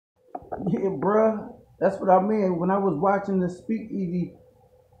Yeah, bruh. That's what I mean. When I was watching the Speakeasy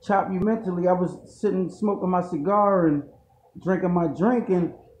Chop You Mentally, I was sitting smoking my cigar and drinking my drink,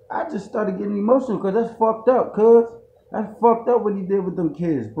 and I just started getting emotional because that's fucked up, cuz. That's fucked up what he did with them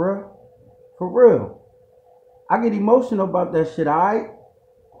kids, bruh. For real. I get emotional about that shit, alright?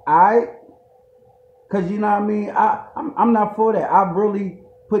 Alright? Because you know what I mean? I'm not for that. I really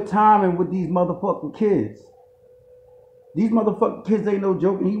put time in with these motherfucking kids. These motherfucking kids ain't no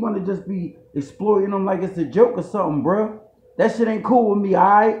joke, and he want to just be exploiting them like it's a joke or something, bro. That shit ain't cool with me,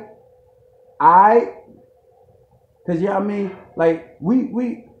 alright? Alright? Because, you know what I mean? Like,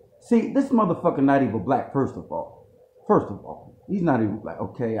 we, see, this motherfucker not even black, first of all. First of all, he's not even black,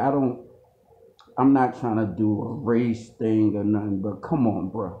 okay? I'm not trying to do a race thing or nothing, but come on,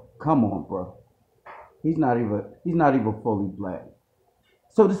 bro. Come on, bro. He's not even fully black.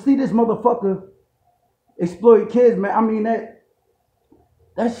 So to see this motherfucker exploit kids, man, I mean,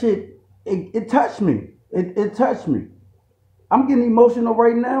 that shit, it touched me. It touched me. I'm getting emotional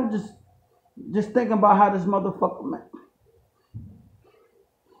right now just thinking about how this motherfucker, man,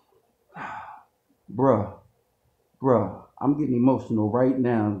 bruh, bruh, I'm getting emotional right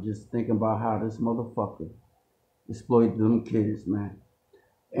now just thinking about how this motherfucker exploited them kids, man.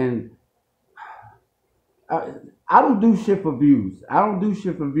 And I, I don't do shit for views. I don't do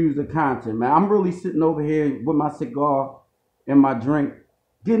shit for views of content, man. I'm really sitting over here with my cigar and my drink,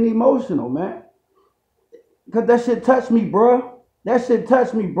 getting emotional, man. Cause that shit touched me, bruh. That shit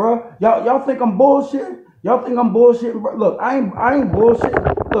touched me, bruh. Y'all think I'm bullshit? Y'all think I'm bullshitting, bro? Look, I ain't bullshit.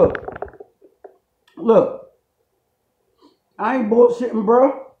 Look, look, I ain't bullshitting,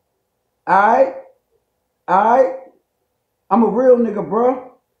 bruh. Alright, alright. I'm a real nigga, bruh.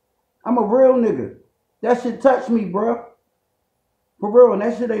 I'm a real nigga. That shit touched me, bruh. For real, and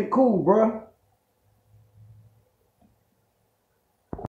that shit ain't cool, bruh.